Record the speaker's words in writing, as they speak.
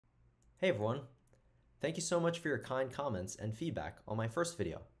Hey everyone, thank you so much for your kind comments and feedback on my first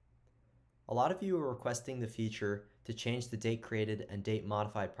video. A lot of you are requesting the feature to change the date created and date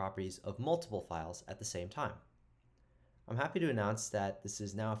modified properties of multiple files at the same time. I'm happy to announce that this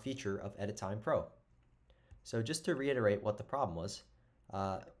is now a feature of EditTime Pro. So just to reiterate what the problem was,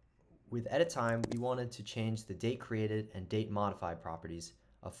 with EditTime we wanted to change the date created and date modified properties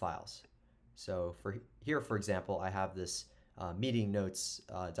of files. So for example, I have this meeting notes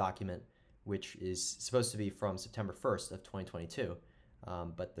document which is supposed to be from September 1st of 2022,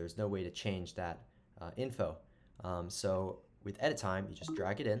 but there's no way to change that info. So with EditTime, you just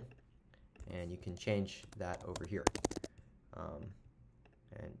drag it in, and you can change that over here. And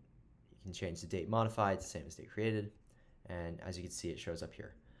you can change the date modified, it's the same as date created, and as you can see, it shows up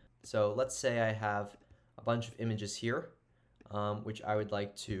here. So let's say I have a bunch of images here, which I would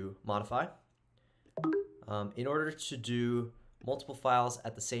like to modify. In order to do multiple files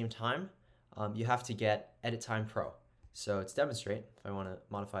at the same time, you have to get EditTime Pro. So to demonstrate, if I want to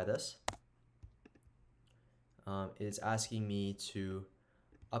modify this, it is asking me to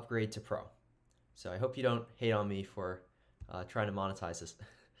upgrade to Pro. So I hope you don't hate on me for trying to monetize this.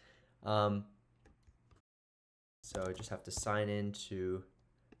 So I just have to sign in to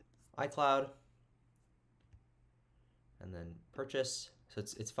iCloud and then purchase. So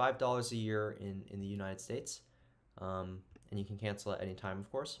it's $5 a year in the United States, and you can cancel at any time,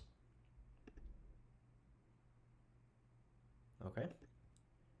 of course. Okay,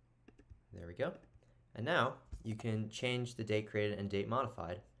 there we go. And now you can change the date created and date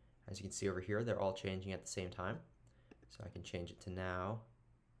modified. As you can see over here, they're all changing at the same time. So I can change it to now,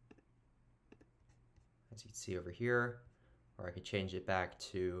 as you can see over here, or I could change it back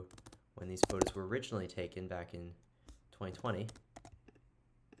to when these photos were originally taken back in 2020.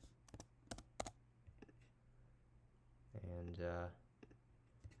 And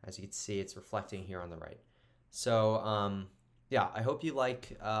as you can see, it's reflecting here on the right. So yeah, I hope you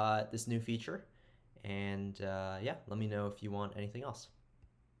like this new feature, and yeah, let me know if you want anything else.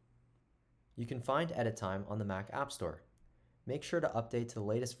 You can find EditTime on the Mac App Store. Make sure to update to the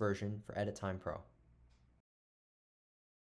latest version for EditTime Pro.